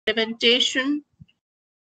experimentation,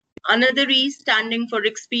 another E standing for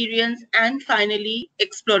experience, and finally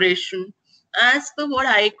exploration. As per what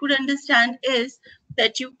I could understand is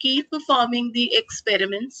that you keep performing the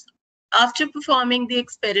experiments. After performing the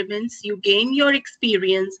experiments, you gain your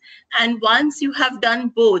experience, and once you have done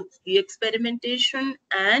both the experimentation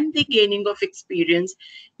and the gaining of experience,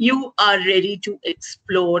 you are ready to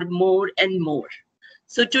explore more and more.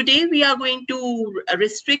 So today we are going to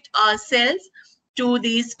restrict ourselves to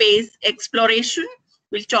the space exploration.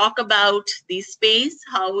 We'll talk about the space,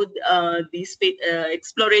 how the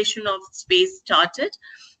exploration of space started,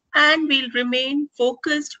 and we'll remain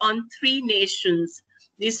focused on three nations: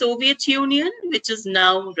 the Soviet Union, which is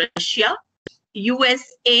now Russia,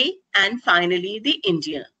 USA, and finally the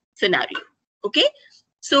India scenario. Okay.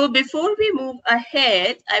 So before we move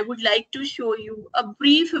ahead, I would like to show you a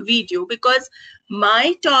brief video because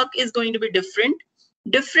my talk is going to be different.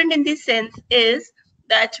 Different in the sense is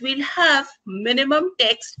that we'll have minimum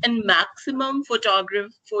text and maximum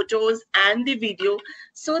photos and the video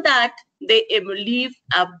so that they leave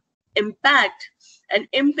an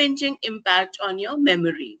impinging impact on your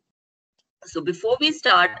memory. So before we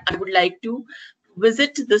start, I would like to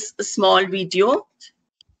visit this small video.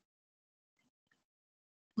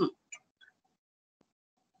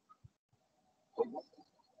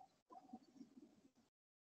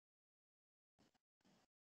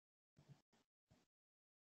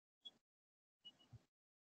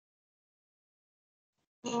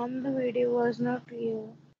 Mom, the video was not clear.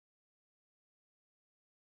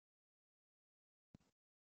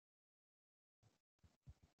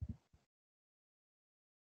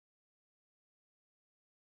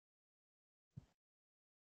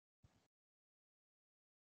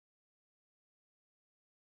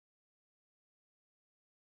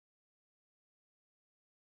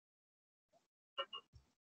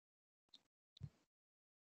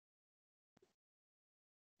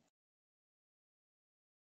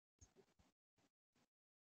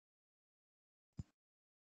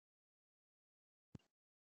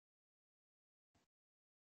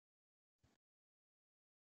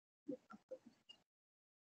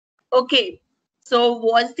 Okay, so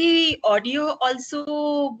was the audio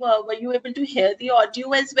also, were you able to hear the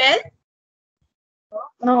audio as well?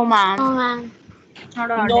 No, ma'am. No, ma'am.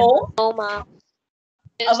 Not audible. No, No, ma'am.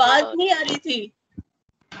 आवाज नहीं आ रही थी.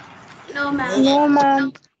 No, ma'am. No,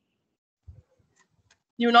 ma'am.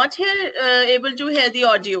 You're not able to hear the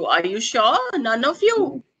audio. Are you sure? None of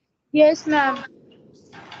you? Yes, ma'am.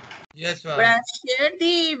 Yes, But ma'am. I've shared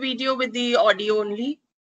the video with the audio only.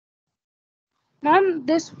 Ma'am,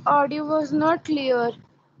 this audio was not clear.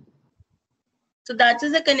 So that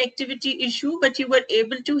is a connectivity issue, but you were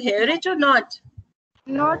able to hear it or not?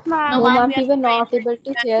 Not, ma'am. No, ma'am. We were not able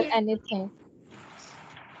to hear anything.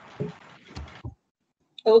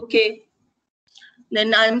 Okay.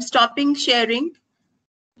 Then I'm stopping sharing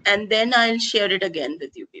and then I'll share it again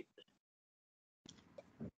with you people.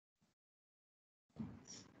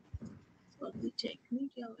 So the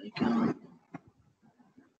technique, yeah,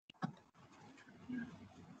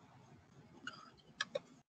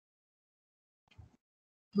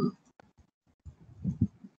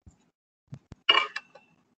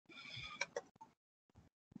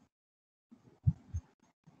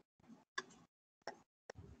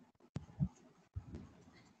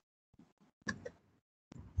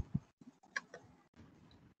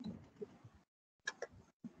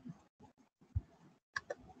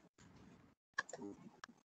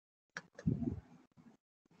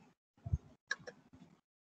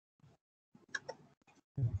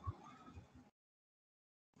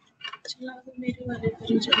 चला वो मेरे वाले पर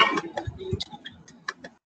ही चला नहीं चल रहा.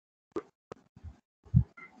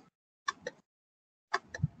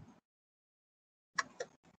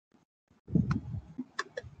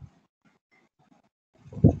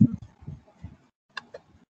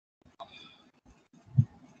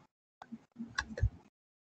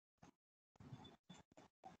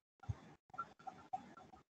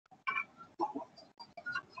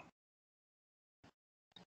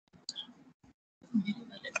 मेरे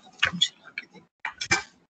वाले पर चला के देख.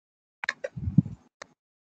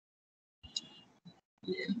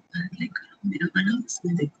 मेरा वाला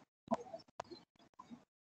उसमें देख.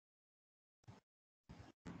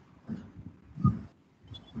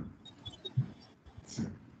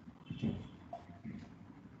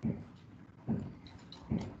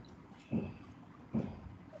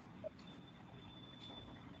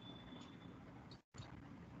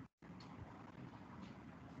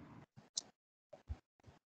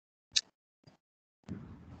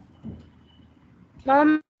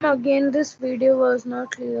 Ma'am, again, this video was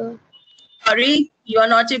not clear. Sorry, you are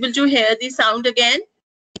not able to hear the sound again.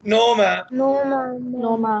 No, ma'am. No, ma'am.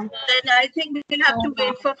 No, ma'am. Then I think we'll have to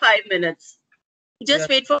wait for 5 minutes. Just Yes.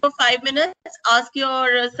 wait for 5 minutes. Ask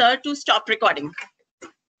your sir to stop recording.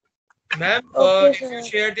 Ma'am, Okay, if you sir.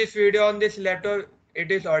 share this video on this laptop,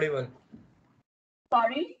 it is audible.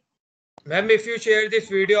 Sorry? Ma'am, if you share this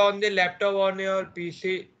video on the laptop on your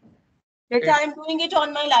PC, But I'm doing it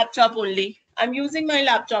on my laptop only. I'm using my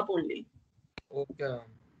laptop only. okay.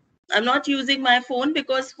 I'm not using my phone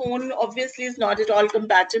because phone obviously is not at all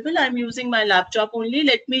compatible. I'm using my laptop only.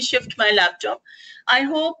 Let me shift my laptop. I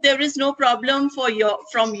hope there is no problem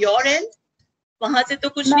from your end. वहां से तो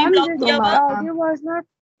कुछ नहीं Ma'am, block this किया हुआ. audio was not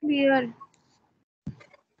clear.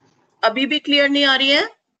 अभी भी clear नहीं आ रही है.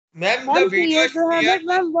 Ma'am, the Ma'am, video clear is to have clear. it,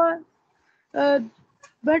 ma'am.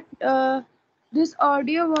 But this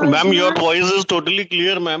audio was Ma'am, your not. voice is totally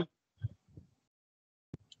clear, ma'am.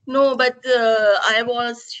 No, but I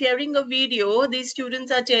was sharing a video. These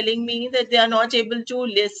students are telling me that they are not able to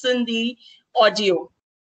listen the audio.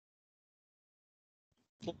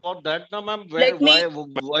 For that, na ma'am, Let me-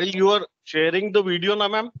 while you are sharing the video, na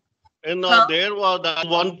ma'am, and Huh? there was that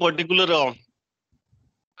one particular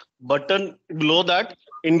button below that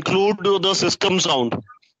include the system sound.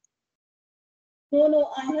 No,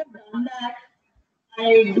 I have done that.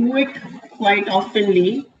 I do it quite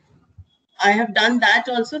oftenly. I have done that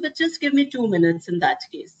also, but just give me 2 minutes in that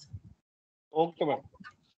case. Okay, ma'am.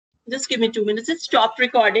 Just give me 2 minutes. Just stop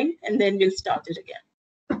recording and then we'll start it again.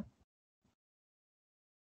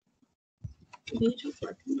 ये जो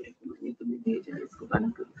साथी मेरे को मैंने तुम्हें भेजा है, इसको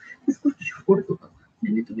बंद करो, इसको छोड़ दो,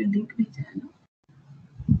 मैंने तुम्हें लिंक भेजा है ना,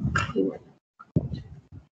 ये वाला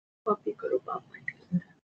कॉपी करो पापा के अंदर.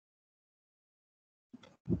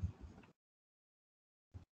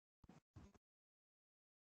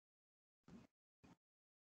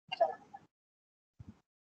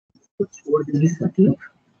 इसको छोड़ दो साथियों.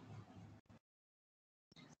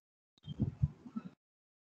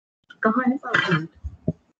 कहाँ है पापा?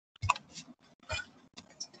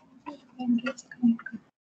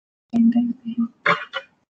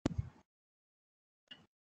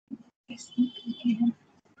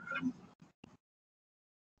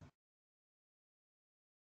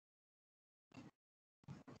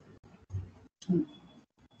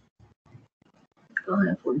 कहाँ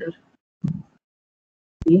है फोल्डर?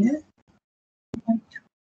 ये है.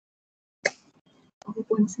 अब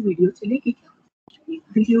कौन सी वीडियो चलेगी क्या?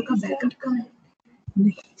 वीडियो का बैकअप कहाँ है?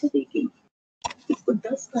 नहीं चलेगी. इसको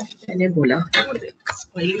 10 बार मैंने बोला,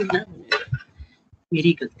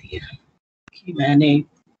 मेरी गलती है कि मैंने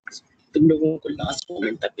तुम लोगों को लास्ट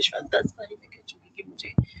मोमेंट तक विश्वास 10 बार में कह चुकी कि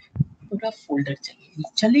मुझे पूरा फोल्डर चाहिए.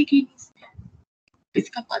 चलेगी नहीं.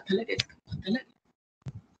 इसका पता लगे, इसका पता लगे.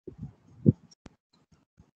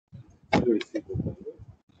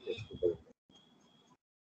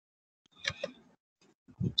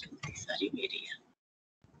 गलती सारी मेरी है.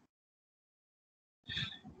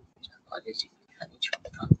 कॉलेज नहीं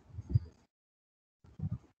छोड़ता.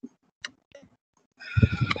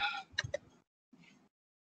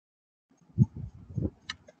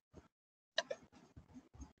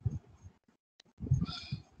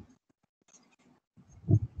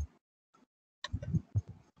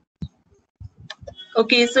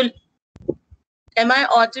 Okay, so am I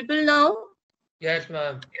audible now? Yes,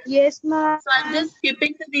 ma'am. Yes, ma'am. So I'm just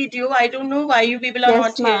skipping the video. I don't know why you people are Yes,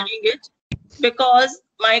 not ma'am. hearing it, because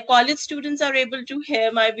my college students are able to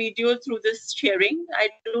hear my video through this sharing. I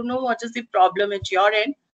don't know what is the problem at your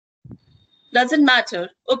end. Doesn't matter.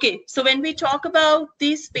 Okay, so when we talk about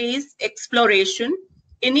the space exploration,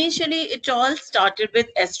 initially it all started with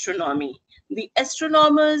astronomy. The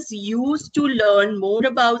astronomers used to learn more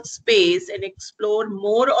about space and explore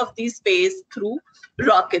more of the space through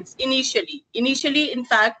rockets initially, in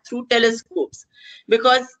fact, through telescopes,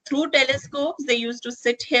 because through telescopes they used to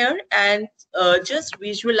sit here and just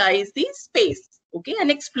visualize the space, okay,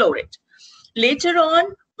 and explore it. Later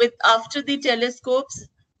on, after the telescopes,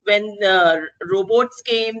 when robots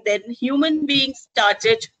came, then human beings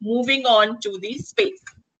started moving on to the space.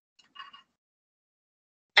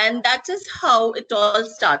 And that is how it all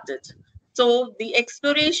started. So the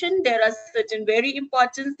exploration, there are certain very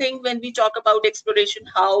important things when we talk about exploration: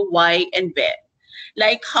 how, why, and where.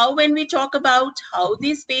 Like how, when we talk about how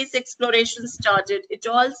the space exploration started, it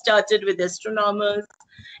all started with astronomers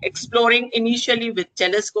exploring initially with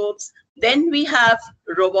telescopes. Then we have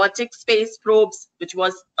robotic space probes, which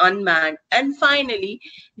was unmanned. And finally,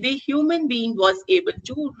 the human being was able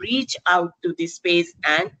to reach out to the space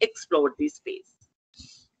and explore the space.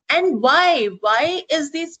 And why? Why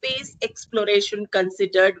is the space exploration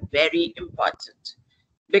considered very important?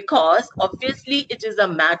 Because obviously it is a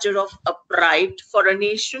matter of a pride for a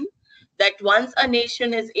nation, that once a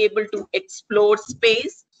nation is able to explore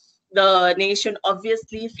space, the nation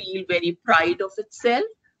obviously feel very proud of itself.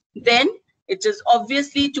 Then it is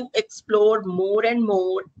obviously to explore more and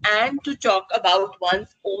more and to talk about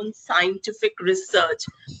one's own scientific research,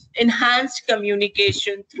 enhanced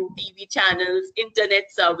communication through TV channels,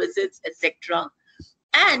 internet services, etc.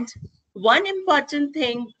 And one important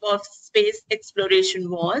thing of space exploration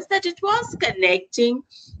was that it was connecting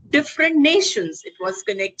different nations. It was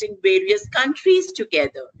connecting various countries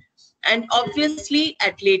together. And obviously,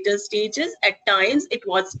 at later stages, at times, it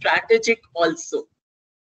was strategic also.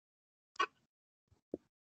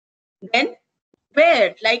 Then,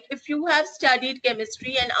 where, like if you have studied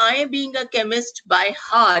chemistry, and I, being a chemist by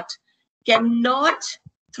heart, cannot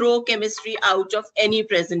throw chemistry out of any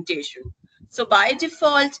presentation. So by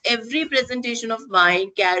default, every presentation of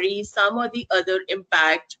mine carries some or the other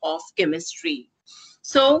impact of chemistry.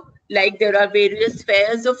 So, like there are various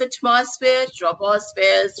spheres of atmosphere,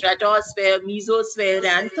 troposphere, stratosphere, mesosphere,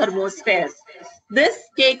 and thermosphere. This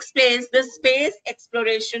space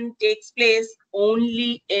exploration takes place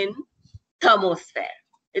only in thermosphere.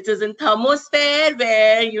 It is in thermosphere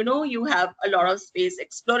where, you have a lot of space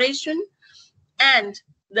exploration, and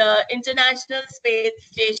the international space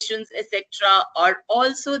stations, etc., are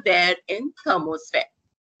also there in thermosphere.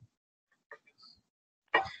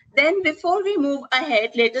 Then before we move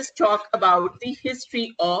ahead, let us talk about the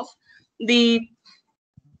history of the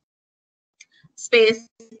space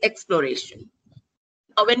exploration.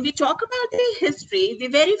 Now, when we talk about the history, the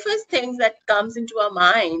very first thing that comes into our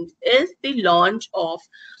mind is the launch of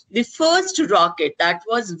the first rocket, that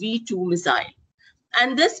was V2 missile.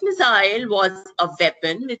 And this missile was a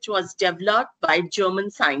weapon which was developed by German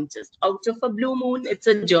scientists. Out of a blue moon, it's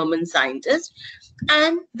a German scientist.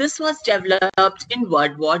 And this was developed in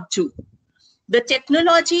World War II. The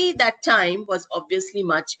technology that time was obviously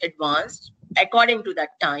much advanced according to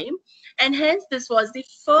that time. And hence, this was the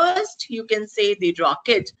first, you can say, the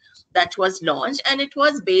rocket that was launched. And it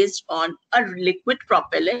was based on a liquid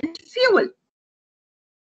propellant fuel.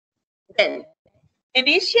 Then,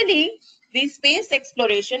 initially, the space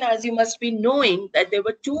exploration, as you must be knowing, that there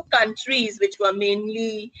were two countries which were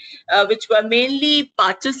mainly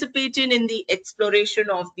participating in the exploration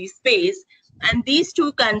of the space, and these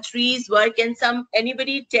two countries were. Can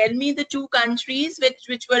anybody tell me the two countries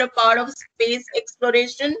which were a part of space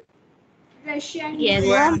exploration? Russia and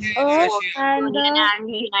One USA. Earth and And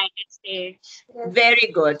United States.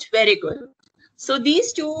 Very good, very good. So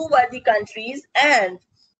these two were the countries, and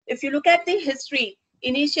if you look at the history,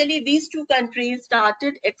 initially these two countries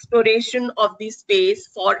started exploration of the space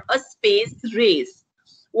for a space race.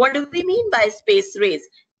 What do we mean by space race?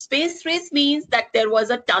 Space race means that there was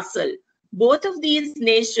a tussle. Both of these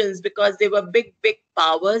nations, because they were big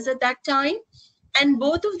powers at that time, and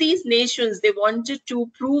both of these nations, they wanted to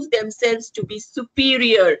prove themselves to be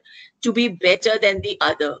superior, to be better than the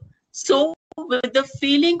other. So with the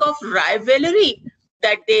feeling of rivalry,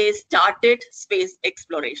 that they started space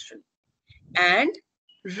exploration. And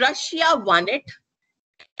Russia won it.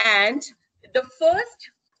 And the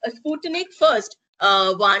first, Sputnik first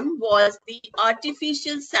one was the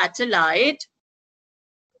artificial satellite,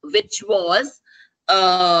 which was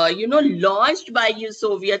launched by the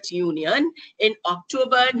Soviet Union in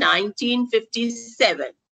October 1957.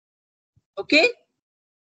 Okay.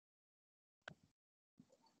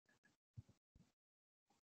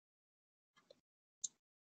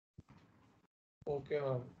 Okay,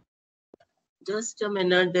 ma'am. Just a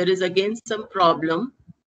minute. There is again some problem.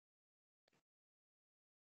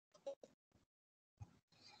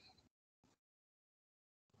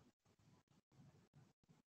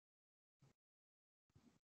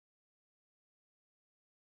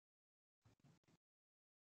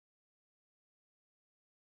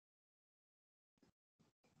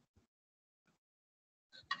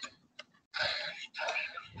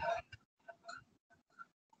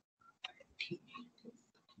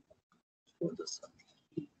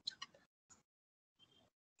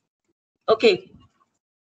 Okay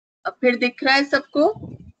अब फिर दिख रहा है सबको?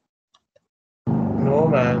 No,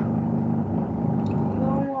 ma'am.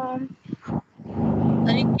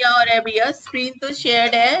 अरे क्या हो रहा है भैया? स्क्रीन तो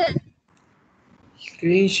शेयर्ड है.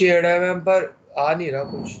 स्क्रीन शेयर है मैम, पर आ नहीं रहा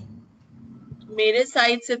कुछ. मेरे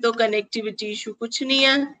साइड से तो कनेक्टिविटी इशू कुछ नहीं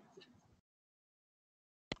है.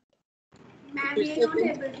 Ma'am, we are not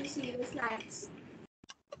able to see the slides.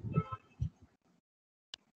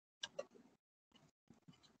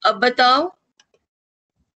 अब बताओ.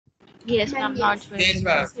 Yes, ma'am, not Yes,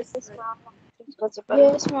 ma'am.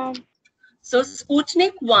 yes, ma'am. So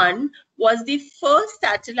Sputnik 1 was the first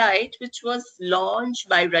satellite which was launched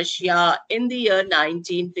by Russia in the year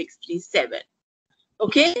 1967.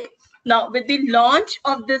 Okay, now with the launch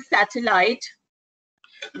of this satellite,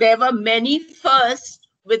 there were many firsts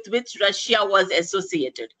with which Russia was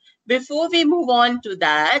associated. Before we move on to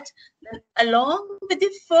that, along with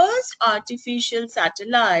the first artificial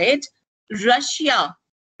satellite, Russia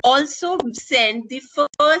also sent the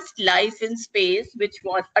first life in space, which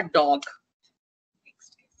was a dog.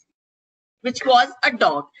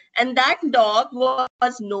 And that dog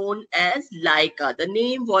was known as Laika. The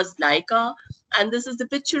name was Laika, and this is the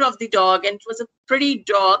picture of the dog, and it was a pretty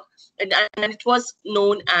dog, and it was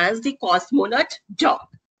known as the cosmonaut dog.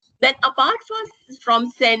 Then apart from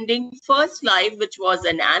sending first life, which was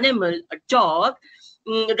an animal, a dog,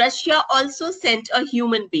 Russia also sent a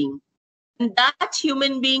human being. And that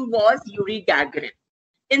human being was Yuri Gagarin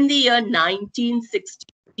in the year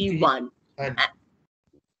 1961.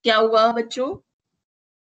 क्या हुआ बच्चों?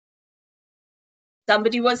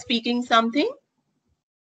 Somebody was speaking something?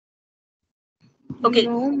 Okay.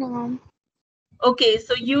 No, ma'am. Okay,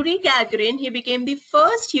 so Yuri Gagarin, he became the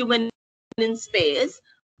first human in space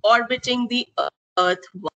orbiting the Earth.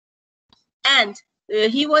 And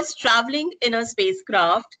he was traveling in a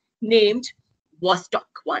spacecraft named Vostok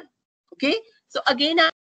 1. Okay, so again,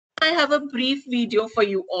 I have a brief video for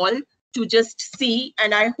you all to just see,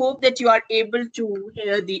 and I hope that you are able to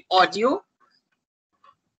hear the audio.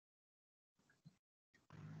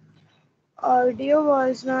 Audio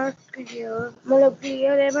was not clear. मतलब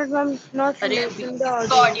clear है but I'm not अरे listening the इसका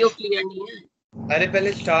audio. Audio clear नहीं है. अरे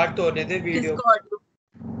पहले start तो होने दे वीडियो. किसका ऑडियो?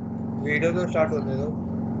 वीडियो तो स्टार्ट होने दो.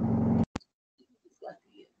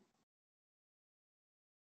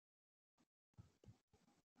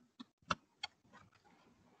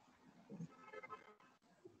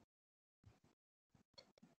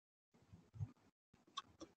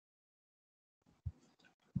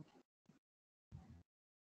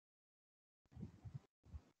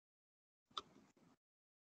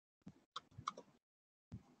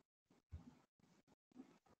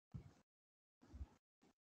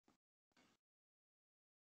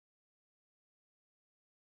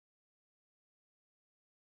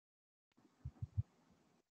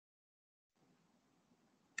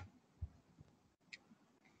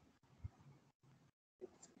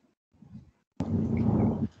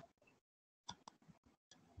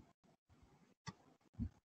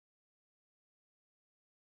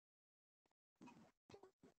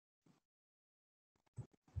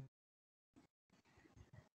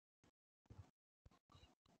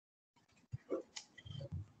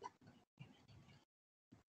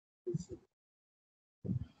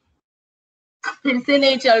 फिर से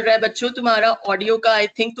नहीं चल रहा है बच्चों तुम्हारा ऑडियो का. आई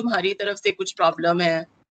थिंक तुम्हारी तरफ से कुछ प्रॉब्लम है.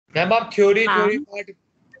 मैम आप थ्योरी पार्ट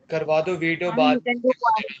करवा दो, वीडियो बाद. You can do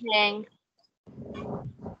one thing.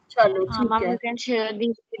 चलो Ma'am, ठीक है. you can share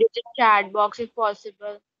these videos in chat box if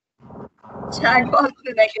possible. Chat box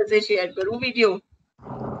में मैं कैसे शेयर करूं video?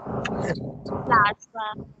 Last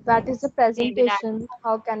one. That is a presentation.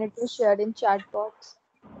 How can it be shared in chat box?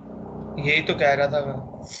 यही तो कह रहा था मैं.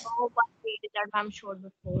 Oh, one video that ma'am showed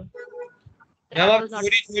before. Ma'am आप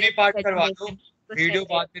थ्योरी पार्ट करवा दो, वीडियो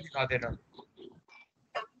बाद में दिखा देना.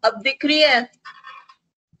 अब दिख रही है?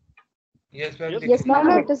 Yes ma'am. Yes, ma'am.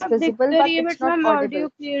 It is अब दिख visible, तो but रही है it's but not ma'am audible. Audio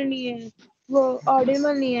clear नहीं है. वो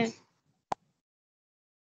ऑडिबल नहीं है.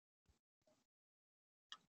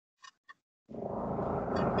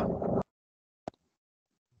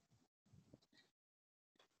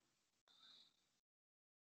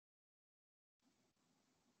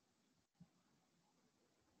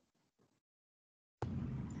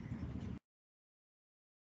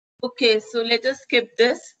 Okay, so let us skip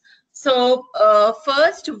this. So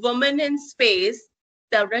first woman in space.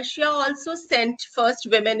 The Russia also sent first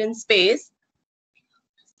women in space.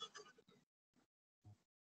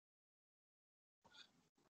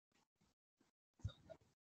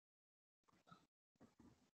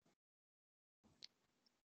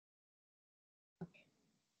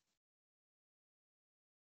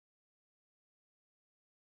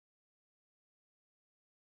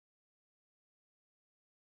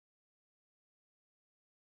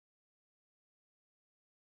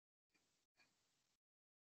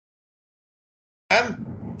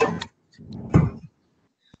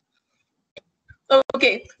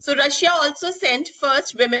 Okay, so Russia also sent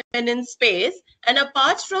first women in space, and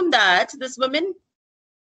apart from that, this woman,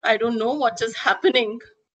 I don't know what is happening.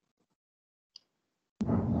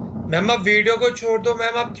 Ma'am आप video को छोड़ दो.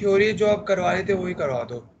 Ma'am आप theory जो आप करवा रहे थे वही करवा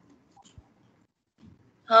दो.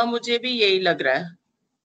 हाँ, मुझे भी यही लग रहा है.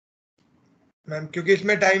 मैम क्योंकि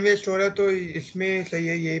इसमें टाइम वेस्ट हो रहा है, तो इसमें सही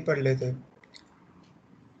है यही पढ़ लेते हैं.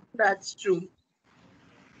 That's true.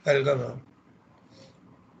 Welcome.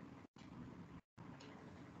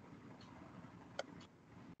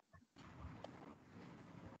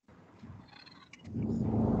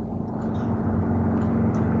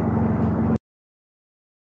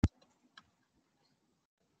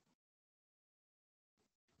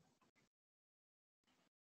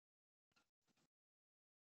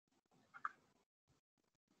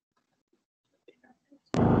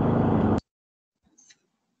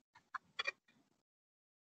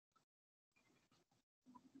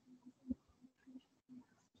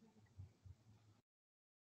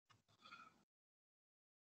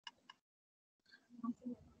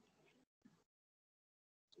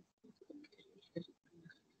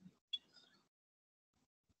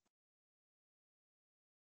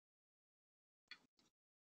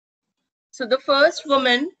 So the first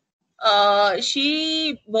woman,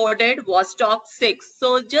 she boarded Vostok 6.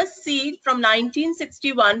 So just see from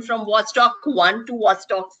 1961, from Vostok 1 to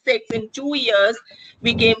Vostok 6, in 2 years,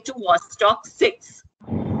 we came to Vostok 6.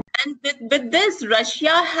 And with this,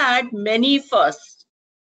 Russia had many firsts.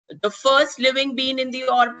 The first living being in the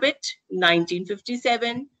orbit,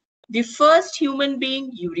 1957. The first human being,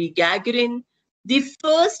 Yuri Gagarin. The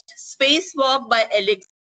first spacewalk by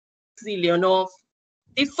Alexei Leonov.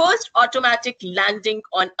 The first automatic landing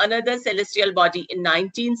on another celestial body in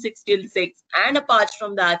 1966. And apart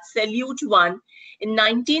from that, Salyut 1 in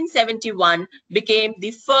 1971 became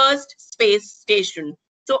the first space station.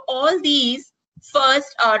 So all these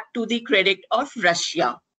first are to the credit of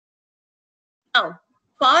Russia. Now,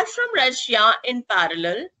 far from Russia, in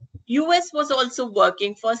parallel, US was also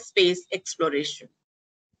working for space exploration.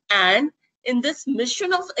 And in this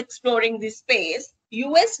mission of exploring the space,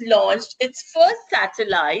 US launched its first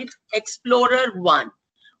satellite, Explorer 1,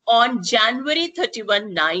 on January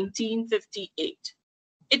 31, 1958.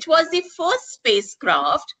 It was the first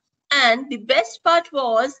spacecraft, and the best part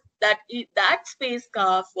was that that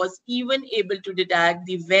spacecraft was even able to detect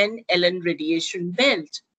the Van Allen radiation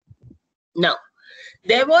belt. Now,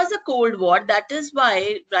 there was a Cold War. That is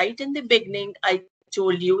why right in the beginning, I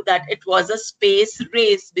told you that it was a space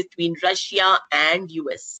race between Russia and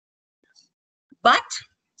US. But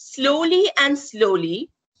slowly and slowly,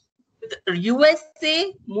 with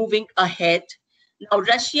USA moving ahead, now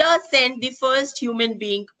Russia sent the first human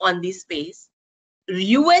being on the space.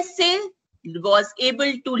 USA was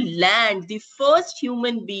able to land the first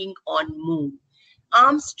human being on moon.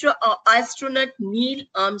 Astronaut Neil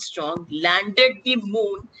Armstrong landed the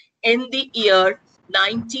moon in the year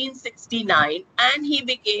 1969, and he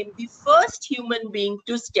became the first human being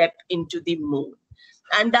to step into the moon.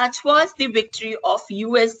 And that was the victory of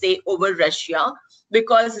USA over Russia,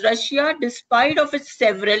 because Russia, despite of its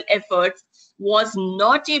several efforts, was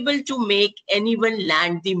not able to make anyone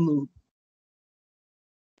land the moon.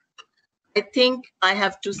 I think I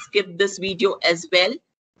have to skip this video as well.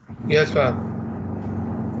 Yes, ma'am.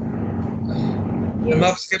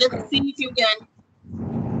 Yes, let's see if you can.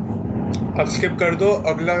 अब skip कर दो,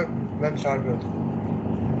 अगला ma'am start कर दो.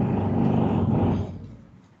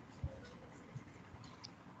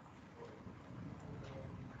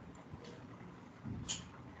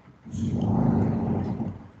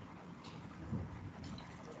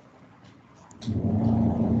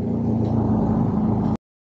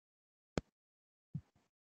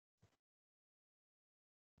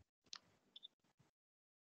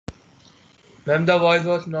 Ma'am, the voice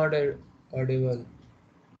was not audible.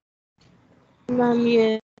 Ma'am,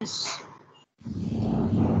 yes.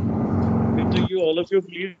 You all of you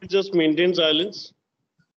please just maintain silence.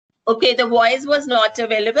 Okay, the voice was not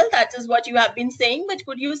available. That is what you have been saying, but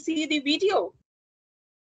could you see the video?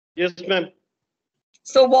 Yes, ma'am.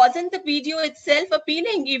 So wasn't the video itself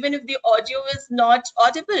appealing, even if the audio is not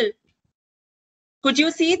audible? Could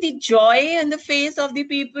you see the joy in the face of the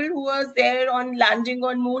people who was there on landing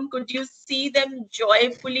on moon? Could you see them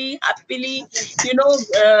joyfully, happily,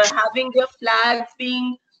 having their flags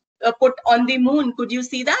being put on the moon? Could you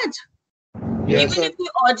see that? Yes. Even if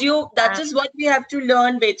the audio, that is what we have to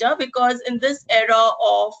learn, beta, because in this era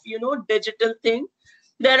of, digital thing,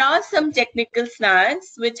 there are some technical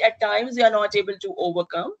snags which at times we are not able to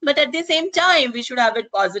overcome. But at the same time, we should have a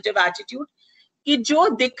positive attitude. कि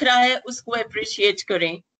जो दिख रहा है उसको appreciate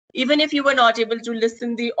करें. Even if you were not able to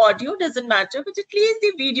listen the audio, doesn't matter, but at least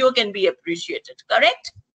the video can be appreciated.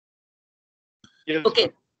 Correct? Yes.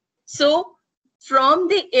 Okay. So from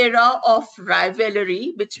the era of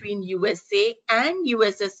rivalry between USA and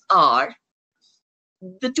USSR,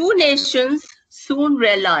 the two nations soon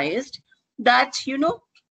realized that,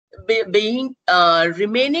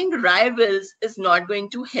 remaining rivals is not going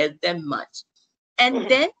to help them much. And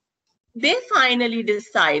then they finally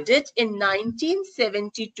decided in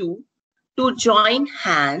 1972 to join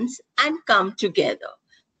hands and come together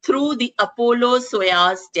through the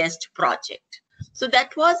Apollo-Soyuz test project. So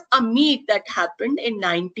that was a meet that happened in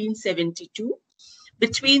 1972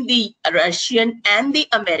 between the Russian and the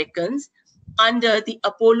Americans under the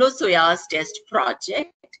Apollo-Soyuz test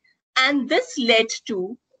project. And this led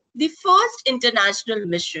to the first international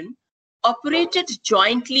mission operated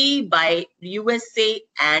jointly by USA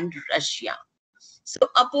and Russia. So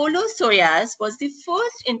Apollo-Soyuz was the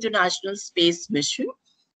first international space mission,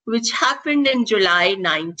 which happened in July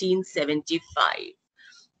 1975.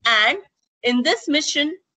 And in this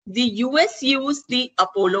mission, the US used the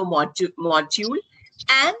Apollo module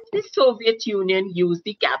and the Soviet Union used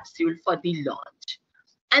the capsule for the launch.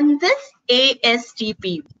 And this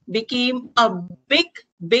ASTP became a big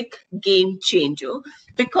game changer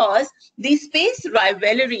because the space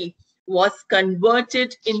rivalry was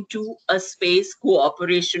converted into a space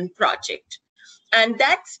cooperation project. And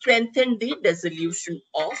that strengthened the dissolution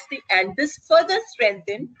of and this further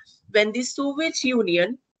strengthened when the Soviet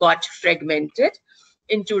Union got fragmented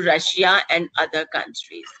into Russia and other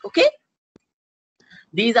countries. Okay.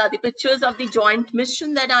 These are the pictures of the joint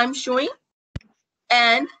mission that I'm showing.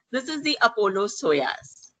 And this is the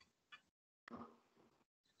Apollo-Soyuz.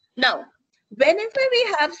 Now, whenever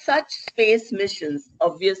we have such space missions,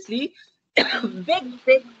 obviously,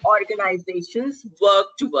 big organizations work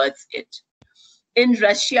towards it. In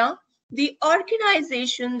Russia, the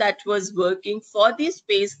organization that was working for the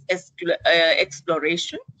space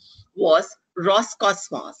exploration was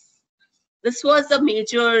Roscosmos. This was a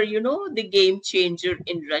major, the game changer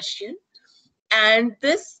in Russian. And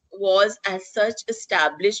this was as such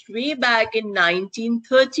established way back in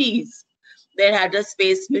 1930s. They had a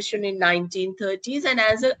space mission in 1930s, and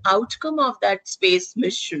as an outcome of that space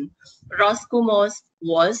mission, Roscosmos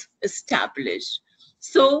was established.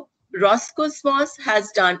 So Roscosmos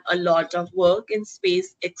has done a lot of work in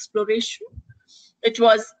space exploration. It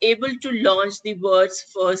was able to launch the world's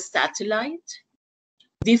first satellite.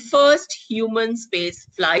 The first human space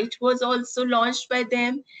flight was also launched by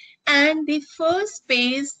them, and the first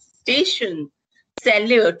space station,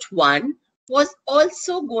 Salyut 1, was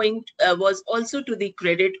also to the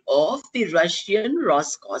credit of the Russian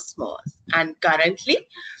Roscosmos. And currently,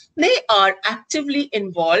 they are actively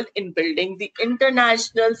involved in building the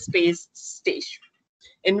International Space Station,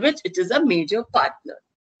 in which it is a major partner.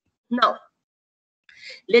 Now,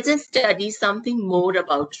 let us study something more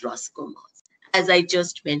about Roscosmos. As I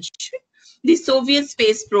just mentioned, the Soviet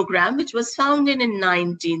space program, which was founded in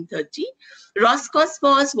 1930,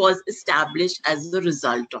 Roscosmos was established as a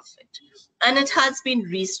result of it. And it has been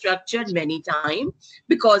restructured many times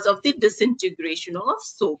because of the disintegration of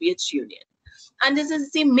Soviet Union. And this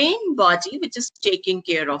is the main body which is taking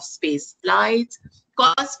care of space flights,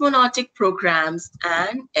 cosmonautic programs,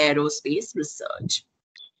 and aerospace research.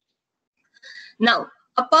 Now,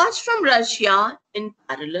 apart from Russia, in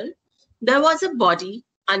parallel, there was a body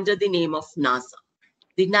under the name of NASA,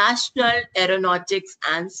 the National Aeronautics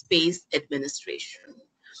and Space Administration,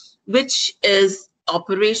 which is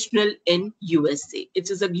operational in USA.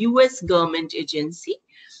 It is a US government agency,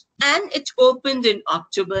 and it opened in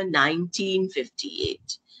October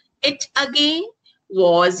 1958. It again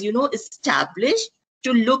was, established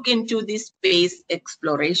to look into the space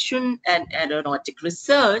exploration and aeronautic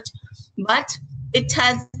research, but it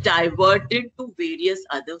has diverted to various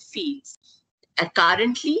other fields. And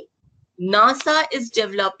currently, NASA is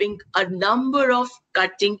developing a number of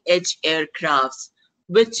cutting-edge aircrafts,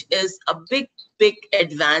 which is a big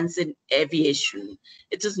advance in aviation.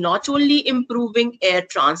 It is not only improving air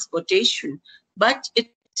transportation, but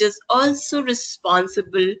it is also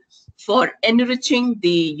responsible for enriching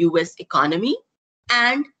the US economy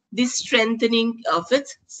and the strengthening of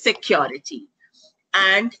its security.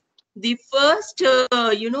 And the first,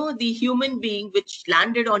 the human being which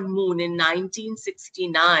landed on moon in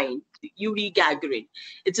 1969, Yuri Gagarin,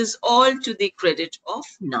 it is all to the credit of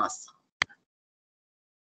NASA.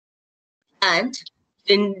 And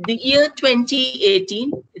in the year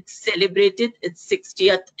 2018, it celebrated its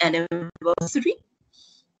 60th anniversary.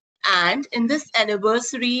 And in this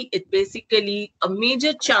anniversary, it basically, a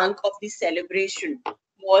major chunk of the celebration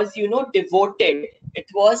was, devoted. It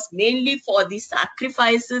was mainly for the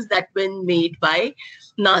sacrifices that were made by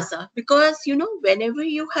NASA. Because, whenever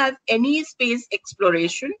you have any space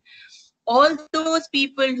exploration, all those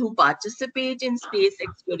people who participate in space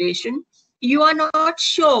exploration, you are not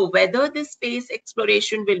sure whether this space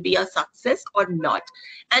exploration will be a success or not.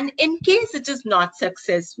 And in case it is not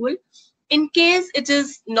successful, in case it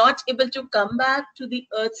is not able to come back to the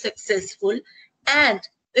Earth successful, and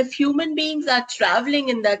if human beings are traveling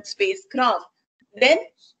in that spacecraft, then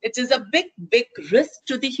it is a big, big risk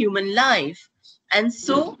to the human life. And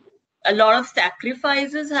so a lot of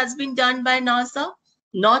sacrifices has been done by NASA,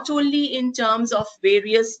 not only in terms of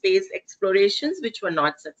various space explorations, which were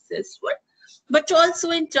not successful, but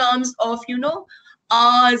also in terms of,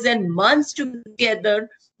 hours and months together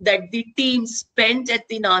that the team spent at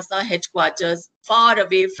the NASA headquarters, far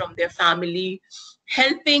away from their family,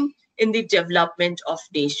 helping in the development of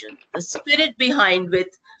nations. The spirit behind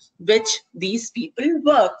which these people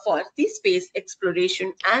work for the space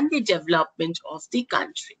exploration and the development of the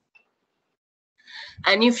country.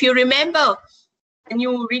 And if you remember, can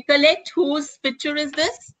you recollect whose picture is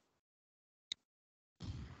this?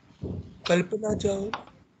 Kalpana Chawla.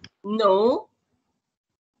 No.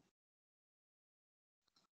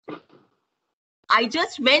 I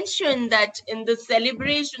just mentioned that in the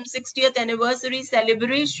celebration, 60th anniversary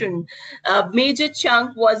celebration, a major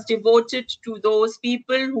chunk was devoted to those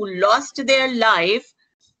people who lost their life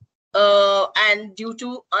and due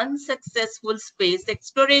to unsuccessful space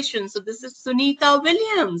exploration. So this is Sunita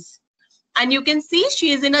Williams. And you can see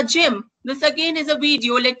she is in a gym. This again is a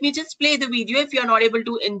video. Let me just play the video. If you're not able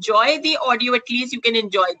to enjoy the audio, at least you can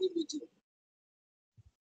enjoy the video.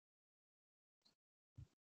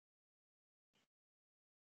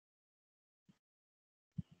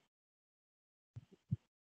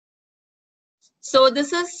 So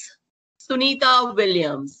this is Sunita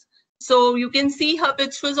Williams. So you can see her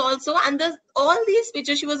pictures also, and all these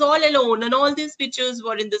pictures, she was all alone, and all these pictures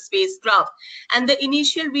were in the spacecraft. And the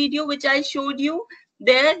initial video which I showed you,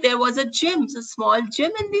 there was a gym, a small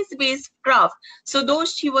gym in the spacecraft. So though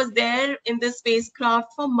she was there in the spacecraft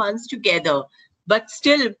for months together, but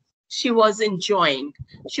still she was enjoying.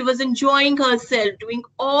 She was enjoying herself, doing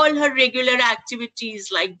all her regular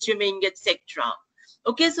activities like gymming, etc.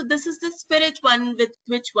 Okay, so this is the spirit one with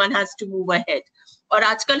which one has to move ahead. और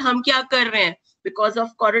आजकल हम क्या कर रहे हैं? Because of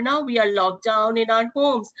Corona, we are locked down in our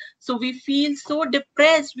homes. So we feel so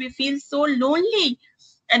depressed, we feel so lonely.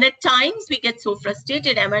 And at times we get so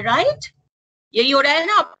frustrated. Am I right? यही हो रहा है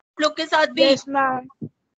ना आप लोग के साथ भी? Yes, ma'am.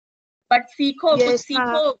 But सीखो, कुछ Yes, सीखो.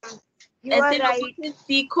 ma'am. You are ऐसे लोगों right. से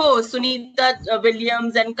सीखो. Sunita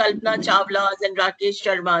Williams and Kalpana Chawla's and Rakesh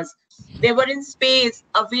Sharma's. They were in space,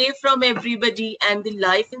 away from everybody, and the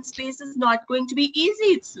life in space is not going to be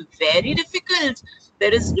easy. It's very difficult.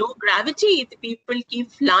 There is no gravity. The people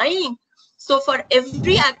keep flying. So for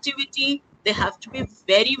every activity, they have to be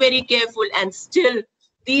very, very careful. And still,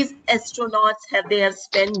 these astronauts they have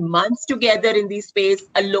spent months together in the space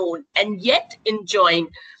alone and yet enjoying.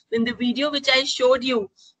 In the video which I showed you,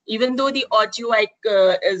 even though the audio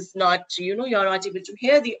is not, you're not able to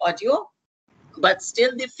hear the audio, but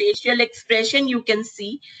still the facial expression you can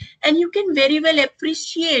see, and you can very well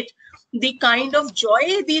appreciate the kind of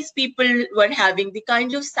joy these people were having, the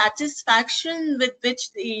kind of satisfaction with which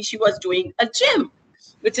she was doing a gym,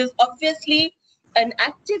 which is obviously an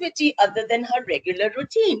activity other than her regular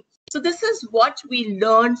routine. So this is what we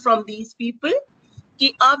learn from these people,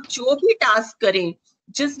 कि आप जो भी task करें,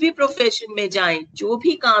 जिस भी profession में जाएं, जो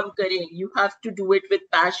भी काम करें, you have to do it with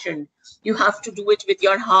passion. You have to do it with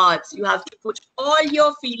your hearts. You have to put all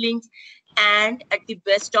your feelings and at the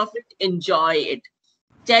best of it, enjoy it.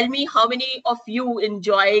 Tell me, how many of you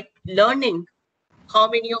enjoy learning? How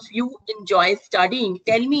many of you enjoy studying?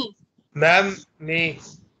 Tell me. Ma'am, me.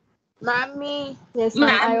 Ma'am, me. Yes,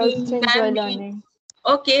 ma'am. I also enjoy ma'am, learning.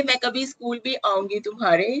 Okay, मैं कभी school भी आऊंगी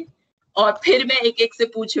तुम्हारे और फिर मैं एक से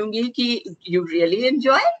पूछूंगी कि you really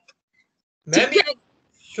enjoy? Ma'am,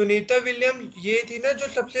 Sunita William ये थी ना जो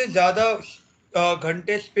सबसे ज्यादा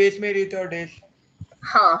घंटे स्पेस में रही थी और डेज.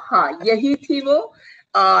 हाँ, यही थी वो.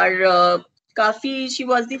 और काफी she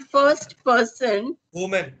was the first person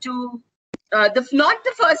woman to not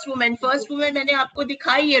the first woman मैंने आपको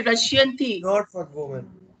दिखाई है, रशियन थी. not first woman.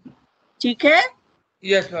 ठीक है?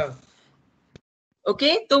 Yes, ma'am.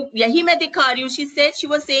 Okay, तो यही मैं दिखा रही हूँ. She said she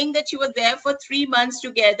was saying that she was there for 3 months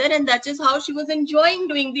together and that is how she was enjoying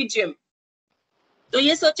doing the gym. तो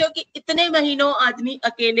ये सोचो कि इतने महीनों आदमी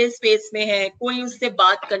अकेले स्पेस में है, कोई उससे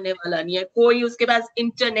बात करने वाला नहीं है, कोई उसके पास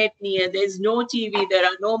इंटरनेट नहीं है, there is no TV, there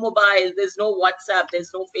are no mobiles, there is no WhatsApp, there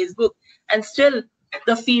is no Facebook, and still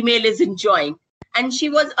the female is enjoying. And she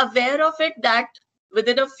was aware of it that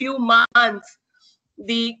within a few months,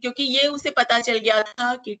 क्योंकि ये उसे पता चल गया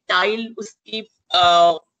था कि tile उसकी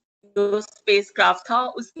जो स्पेसक्राफ्ट था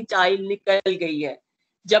उसकी टाइल निकल गई है.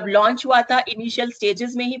 जब लॉन्च हुआ था इनिशियल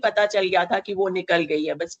स्टेजेस में ही पता चल गया था कि वो निकल गई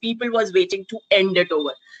है, बस people was waiting to and it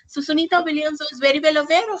over. So Sunita Williams was very well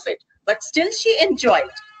aware of it, but still she enjoyed.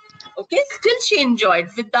 Okay, still she enjoyed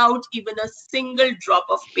without even a single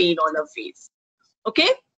drop of pain on her face. Okay.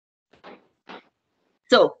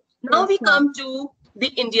 So now we Yes, ma'am. come to the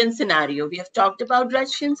Indian scenario. We have talked about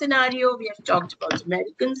Russian scenario. We have talked about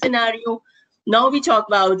American scenario. Now we talk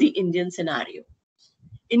about the Indian scenario.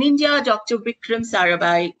 In India, Dr. Vikram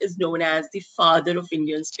Sarabhai is known as the father of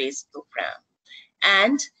Indian space program.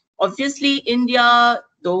 And obviously, India,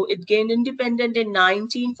 though it gained independence in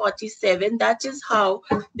 1947, that is how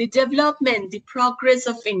the development, the progress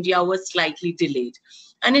of India was slightly delayed.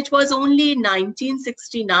 And it was only in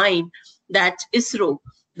 1969 that ISRO,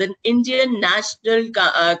 the Indian National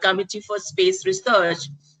Committee for Space Research,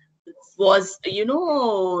 was,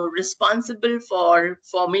 responsible for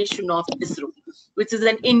formation of ISRO, which is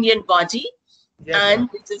an Indian body Yes, and ma'am.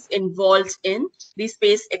 which is involved in the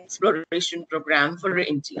space exploration program for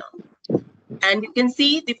India. And you can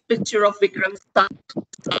see the picture of Vikram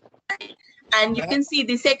Sarabhai, and you can see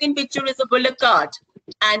the second picture is a bullock cart,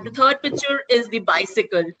 and the third picture is the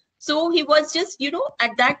bicycle. So he was just,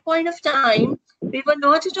 at that point of time, we were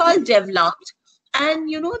not at all developed, and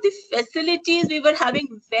the facilities, we were having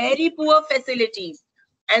very poor facilities,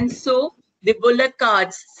 and so the bullock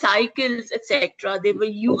carts, cycles, etc., they were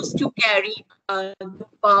used to carry the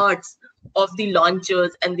parts of the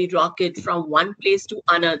launchers and the rocket from one place to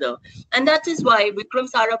another. And that is why Vikram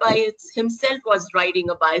Sarabhai himself was riding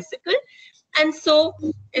a bicycle. And so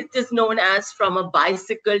it is known as from a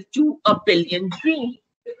bicycle to a billion dream,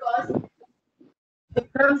 because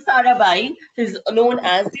Vikram Sarabhai is known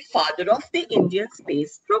as the father of the Indian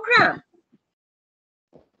space program.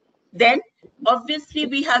 Then, obviously,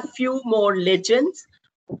 we have few more legends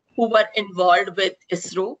who were involved with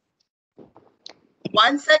ISRO.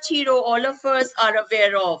 One such hero all of us are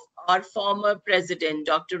aware of, our former president,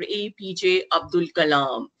 Dr. APJ Abdul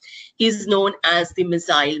Kalam. He's known as the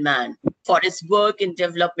Missile Man for his work in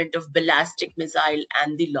development of ballistic missile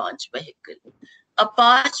and the launch vehicle.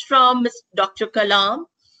 Apart from Dr. Kalam,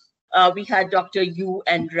 we had Dr.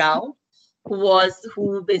 U.N. Rao,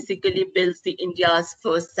 who basically built the India's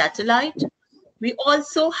first satellite. We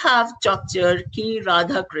also have Dr. K.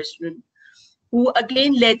 Radhakrishnan, who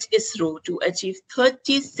again led ISRO to achieve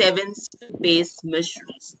 37 space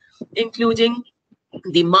missions, including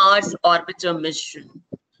the Mars orbiter mission.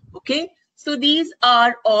 Okay, so these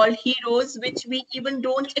are all heroes which we even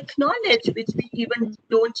don't acknowledge, which we even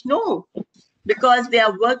don't know, because they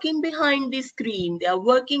are working behind the screen, they are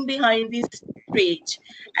working behind the stage.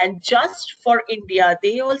 And just for India,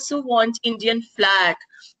 they also want Indian flag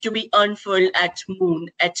to be unfurled at moon,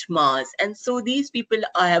 at Mars. And so these people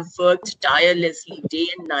have worked tirelessly day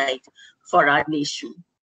and night for our nation.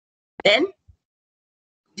 Then,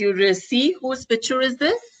 do you see whose picture is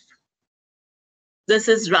this? This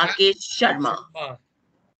is Rakesh Sharma,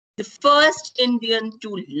 the first Indian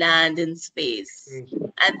to land in space.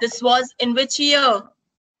 And this was in which year?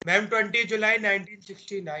 Ma'am, 20 July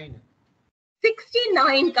 1969.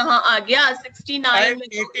 69 कहाँ आ गया? 69 में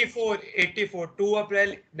 84, 2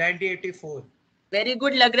 अप्रैल 1984. Very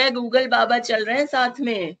good, लग रहा है Google बाबा चल रहे हैं साथ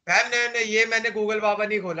में. मैम नहीं, ये मैंने गूगल बाबा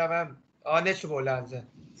नहीं खोला मैम, ऑनेस्ट बोला आंसर.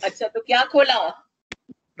 अच्छा, तो क्या खोला?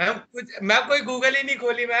 मैम कोई गूगल ही नहीं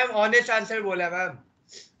खोली मैम, ऑनेस्ट आंसर बोला मैम.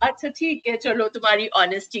 अच्छा ठीक है, चलो तुम्हारी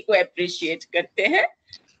ऑनेस्टी को अप्रिशिएट करते हैं.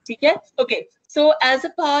 ठीक है, okay. So as a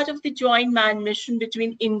part of the joint manned mission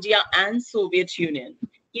between India and Soviet Union,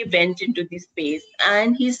 he went into the space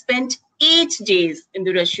and he spent 8 days in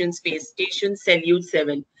the Russian space station Salyut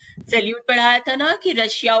 7. Salyut पढ़ाया था ना कि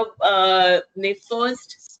Russia ने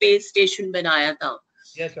first space station बनाया था.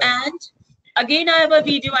 Yes, and again, I have a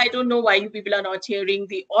video. I don't know why you people are not hearing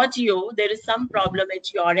the audio. There is some problem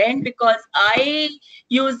at your end because I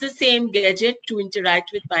use the same gadget to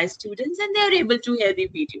interact with my students and they are able to hear the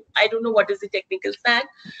video. I don't know what is the technical fact,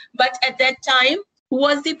 but at that time, who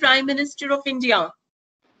was the Prime Minister of India?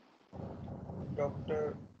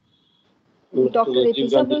 Dr.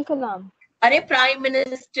 APJ Abdul Kalam. अरे Prime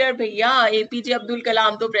Minister भैया, APJ Abdul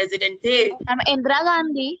Kalam तो President थे. Indira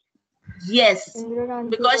Gandhi. Yes, Indira Gandhi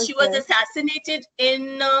because she was there. assassinated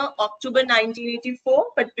in October 1984.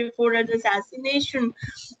 But before her assassination,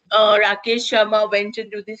 Rakesh Sharma went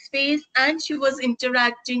into the space and she was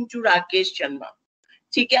interacting to Rakesh Sharma.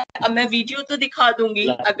 ठीक है, अब मैं video तो दिखा दूंगी,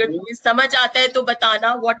 अगर तुम्हें समझ आता है तो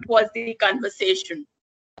बताना what was the conversation.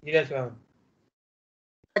 Yes, ma'am.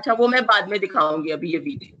 अच्छा, वो मैं बाद में दिखाऊंगी, अभी ये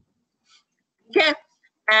वीडियो. ठीक है,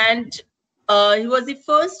 and he was the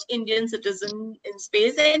first Indian citizen in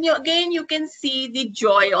space, and again you can see the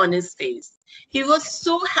joy on his face. He was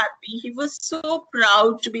so happy, he was so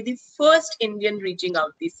proud to be the first Indian reaching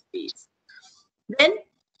out the space. Then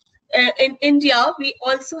in India, we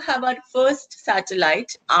also have our first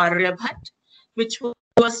satellite, Aryabhat, which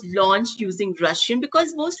was launched using Russian,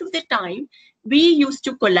 because most of the time we used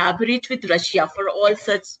to collaborate with Russia for all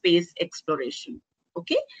such space exploration.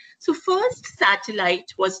 Okay, so first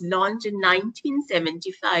satellite was launched in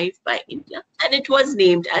 1975 by India, and it was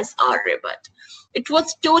named as Aryabhat. It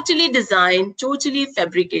was totally designed, totally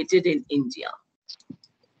fabricated in India.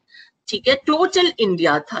 ठीक है, total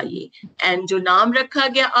India था ये, and जो नाम रखा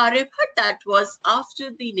गया Aryabhata, that was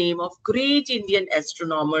after the name of great Indian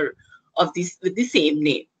astronomer of this with the same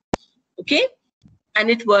name. Okay, and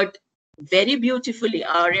it worked very beautifully.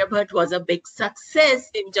 Aryabhat was a big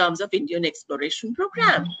success in terms of Indian exploration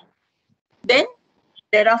program. Then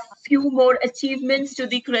there are few more achievements to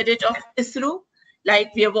the credit of ISRO,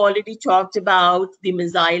 like we have already talked about the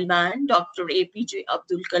missile man, Dr. APJ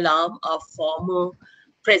Abdul Kalam, a former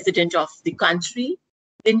president of the country.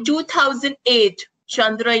 In 2008,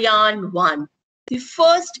 Chandrayaan-1, the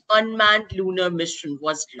first unmanned lunar mission,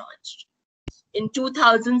 was launched. In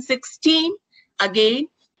 2016, again,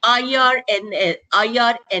 IRNS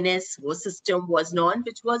system was launched,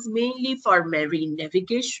 which was mainly for marine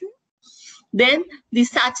navigation. Then the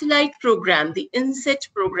satellite program, the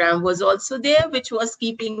INSET program, was also there, which was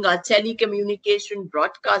keeping our telecommunication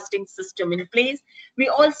broadcasting system in place. We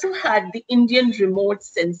also had the Indian Remote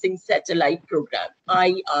Sensing Satellite Program,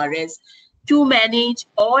 IRS, to manage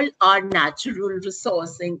all our natural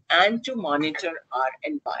resourcing and to monitor our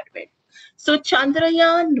environment. So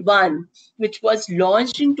Chandrayaan-1, which was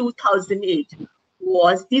launched in 2008,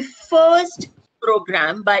 was the first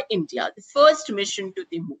program by India, the first mission to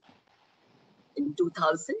the moon in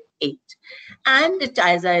 2008. And it,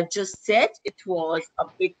 as I have just said, it was a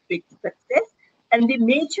big success. And the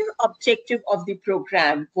major objective of the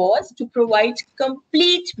program was to provide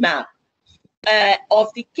complete map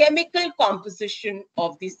of the chemical composition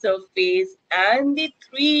of the surface and the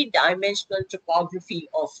three-dimensional topography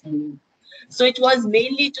of moon. So it was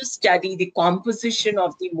mainly to study the composition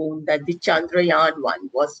of the moon that the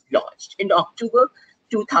Chandrayaan-1 was launched in October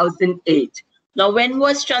 2008. Now, when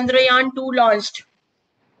was Chandrayaan-2 launched?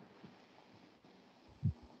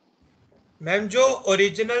 Ma'am जो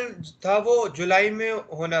original था वो जुलाई में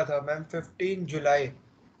होना था ma'am, 15 जुलाई।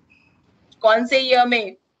 कौन से year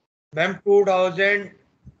में? Ma'am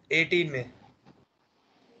 2018 में।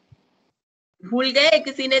 भूल गए,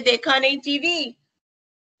 किसी ने देखा नहीं TV?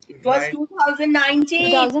 It was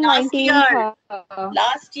 2019. 2019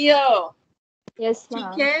 Last year. Yes, ठीक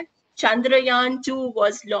ma'am. है, Chandrayaan-2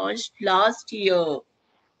 was launched last year.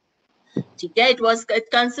 ठीक है, it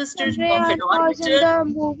consisted of Chandrayaan an was in orbiter. the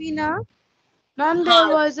movie, na? Ma'am, there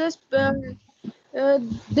was a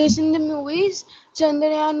this in the movies.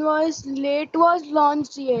 Chandrayaan was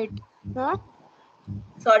launched yet. Huh?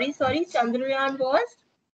 Sorry, Chandrayaan was?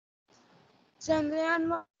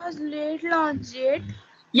 Chandrayaan was late launched yet.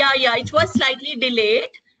 Yeah, it was slightly delayed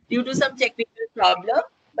due to some technical problem,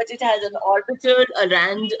 but it has an orbiter, a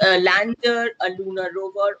lander, a lunar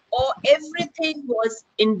rover, or everything was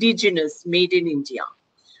indigenous, made in India.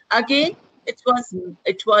 Again, it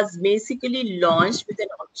was basically launched with an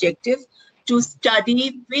objective to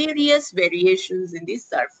study various variations in the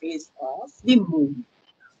surface of the moon.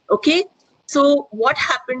 Okay, so what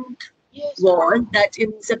happened was that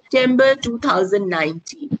in September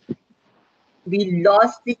 2019, we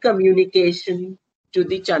lost the communication to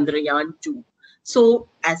the Chandrayaan-2. So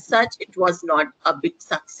as such, it was not a big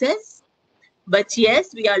success. But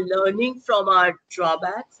yes, we are learning from our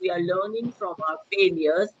drawbacks, we are learning from our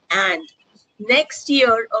failures, and next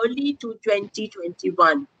year, early to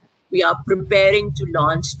 2021, we are preparing to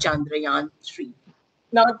launch Chandrayaan-3.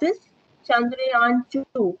 Now this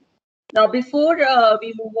Chandrayaan-2, now before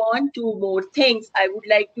we move on to more things, I would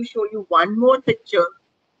like to show you one more picture.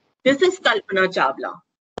 This is Kalpana Chawla.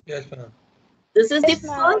 Yes, ma'am. This is Yes, the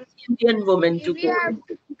ma'am. first Indian woman to We go. have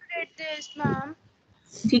to read this, ma'am.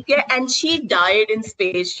 Okay, and she died in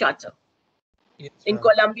space shuttle Yes, in ma'am.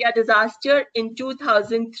 Columbia disaster in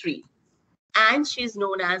 2003. And she's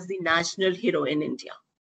known as the national hero in India.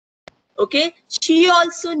 Okay, she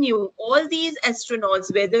also knew all these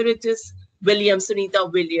astronauts, whether it is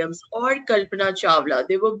Sunita Williams or Kalpana Chawla,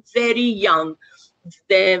 they were very young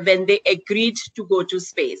when they agreed to go to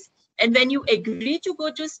space. And when you agree to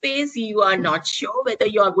go to space, you are not sure whether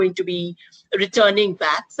you are going to be returning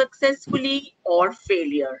back successfully or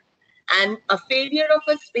failure. And a failure of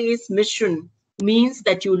a space mission means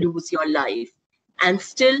that you lose your life. And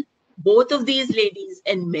still, both of these ladies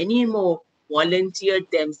and many more volunteered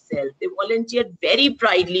themselves. They volunteered very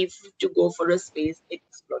proudly to go for a space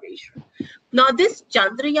exploration. Now, this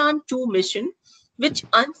Chandrayaan-2 mission, which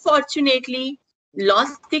unfortunately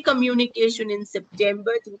lost the communication in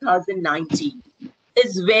September 2019,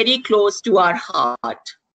 is very close to our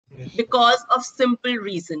heart Yes. because of simple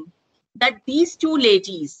reason. that these two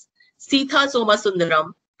ladies, Sita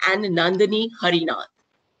Somasundaram and Nandini Harinath,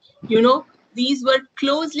 you know, these were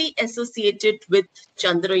closely associated with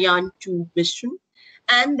Chandrayaan-2 mission,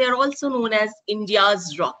 and they're also known as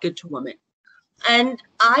India's rocket woman. And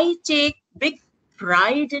I take big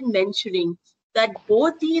pride in mentioning that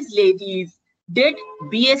both these ladies did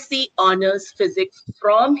BSc Honors Physics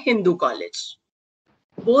from Hindu College.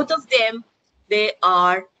 Both of them, they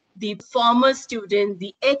are the former student,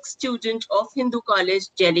 the ex-student of Hindu College,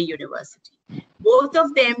 Delhi University. Both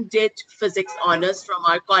of them did physics honors from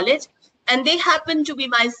our college, and they happen to be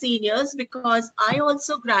my seniors because I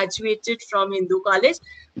also graduated from Hindu College,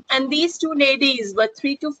 and these two ladies were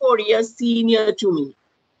 3 to 4 years senior to me.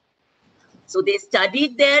 So they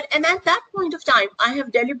studied there, and at that point of time, I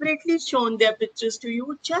have deliberately shown their pictures to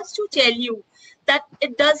you just to tell you that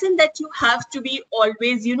it doesn't that you have to be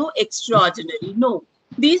always, you know, extraordinary. No,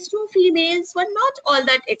 these two females were not all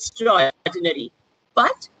that extraordinary,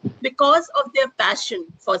 but because of their passion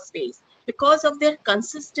for space, because of their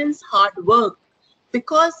consistent hard work,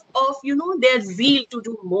 because of, you know, their zeal to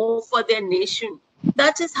do more for their nation,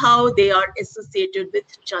 that is how they are associated with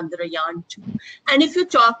Chandrayaan-2. And if you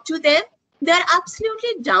talk to them, they're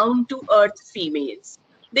absolutely down to earth females.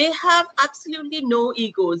 They have absolutely no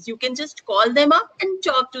egos. You can just call them up and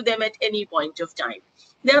talk to them at any point of time.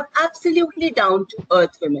 They're absolutely down to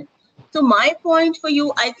earth women. So my point for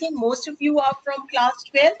you, I think most of you are from class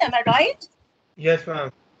 12, am I right? Yes,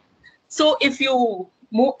 ma'am. So if you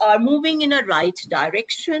are moving in a right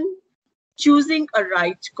direction, choosing a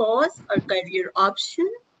right course or career option,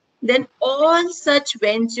 then all such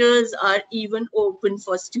ventures are even open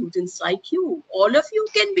for students like you. All of you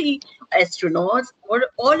can be astronauts, or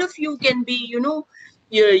all of you can be, you know,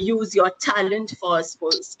 use your talent for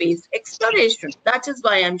space exploration. That is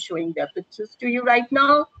why I'm showing their pictures to you right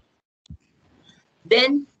now.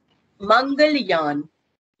 Then Mangalyaan,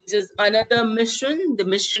 which is another mission. The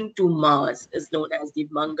mission to Mars is known as the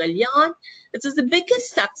Mangalyaan. It is the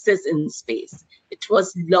biggest success in space. It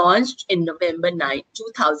was launched in November 9,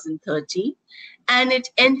 2013, and it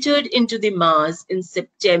entered into the Mars in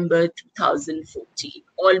September 2014,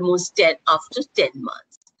 almost after 10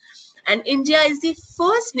 months. And India is the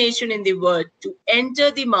first nation in the world to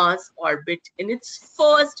enter the Mars orbit in its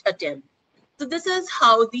first attempt. So this is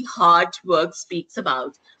how the hard work speaks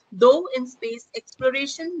about. Though in space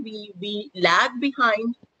exploration, we lag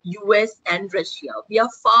behind US and Russia. We are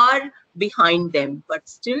far behind them, but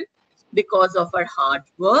still, because of our hard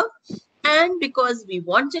work and because we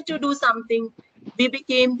wanted to do something, we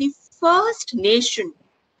became the first nation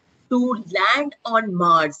to land on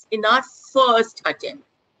Mars in our first attempt.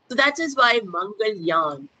 So that is why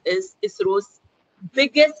Mangalyaan is ISRO's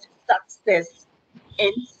biggest success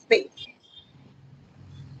in space.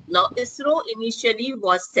 Now, ISRO initially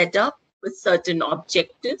was set up with certain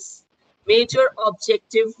objectives. Major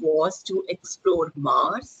objective was to explore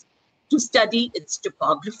Mars, to study its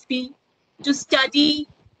topography, to study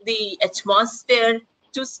the atmosphere,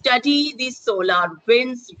 to study the solar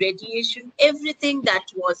winds, radiation, everything that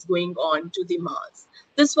was going on to the Mars.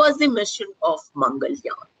 This was the mission of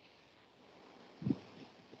Mangalyaan.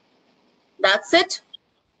 That's it.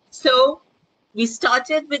 So we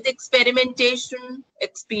started with experimentation,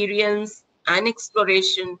 experience, and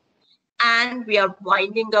exploration, and we are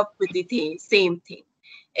winding up with the same thing.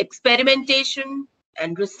 Experimentation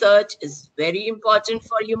and research is very important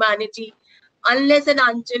for humanity. Unless and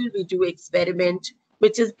until we do experiment,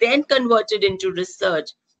 which is then converted into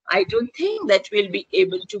research, I don't think that we'll be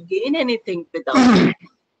able to gain anything without it.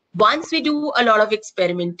 Once we do a lot of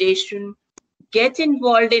experimentation, get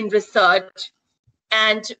involved in research,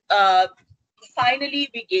 and finally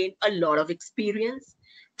we gain a lot of experience.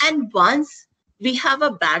 And once we have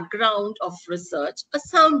a background of research, a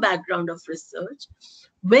sound background of research,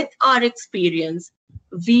 with our experience,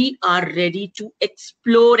 we are ready to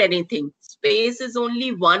explore anything. Space is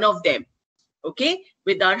only one of them. Okay,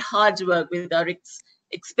 with our hard work, with our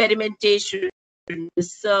experimentation,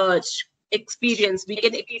 research, experience, we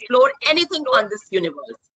can explore anything on this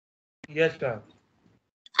universe. Yes, ma'am.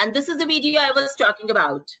 And this is the video I was talking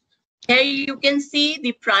about. Here you can see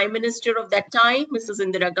the Prime Minister of that time, Mrs.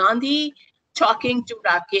 Indira Gandhi, talking to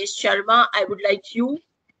Rakesh Sharma. I would like you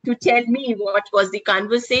to tell me what was the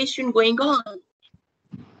conversation going on.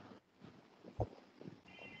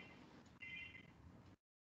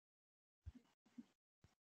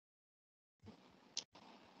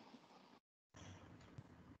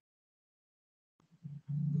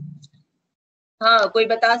 हाँ, कोई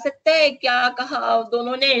बता सकता है क्या कहा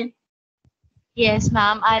दोनों ने? Yes,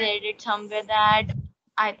 ma'am. I read it somewhere that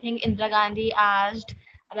I think Indira Gandhi asked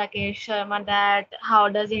Rakesh Sharma that how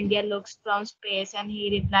does India looks from space, and he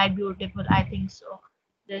replied, "Beautiful." I think so.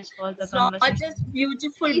 This was the It's not conversation. just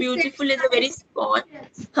beautiful. He said Beautiful is a very small.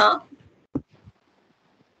 yes. Huh?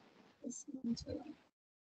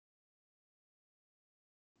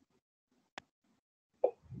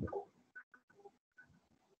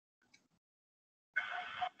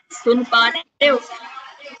 सुन पा रहे हो?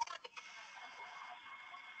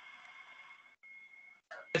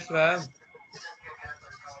 Yes, ma'am.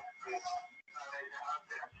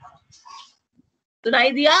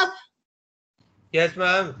 सुनाई दिया? Yes,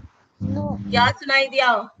 ma'am. No. क्या सुनाई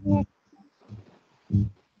दिया?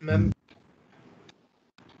 Ma'am.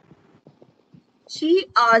 She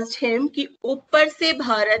asked him कि ऊपर से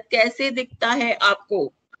भारत कैसे दिखता है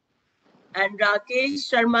आपको? And राकेश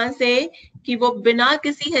शर्मा से कि वो बिना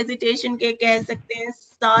किसी हेजिटेशन के कह सकते हैं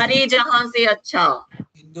सारे जहां से अच्छा.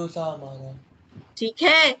 हिंदू सा हमारा. ठीक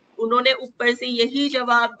है, उन्होंने ऊपर से यही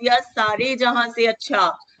जवाब दिया सारे जहां से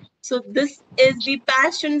अच्छा. So this is the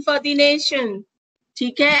passion for the nation.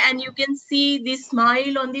 ठीक है, and you can see the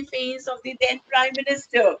smile on the face of the then Prime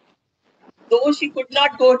Minister. Though she could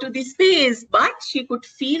not go to the space, but she could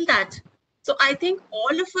feel that. So I think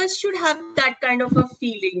all of us should have that kind of a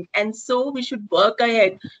feeling. And so we should work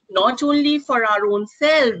ahead, not only for our own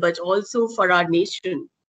self, but also for our nation.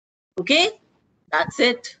 Okay? That's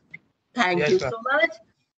it. Thank Yes, you ma'am. so much.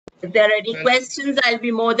 If there are any Yes. questions, I'll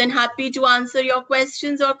be more than happy to answer your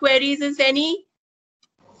questions or queries, if any.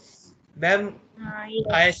 Ma'am Yes.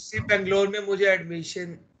 ISC Bangalore में मुझे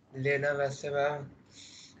admission लेना वैसे ma'am.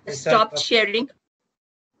 Stop sharing.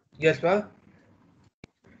 Yes, ma'am.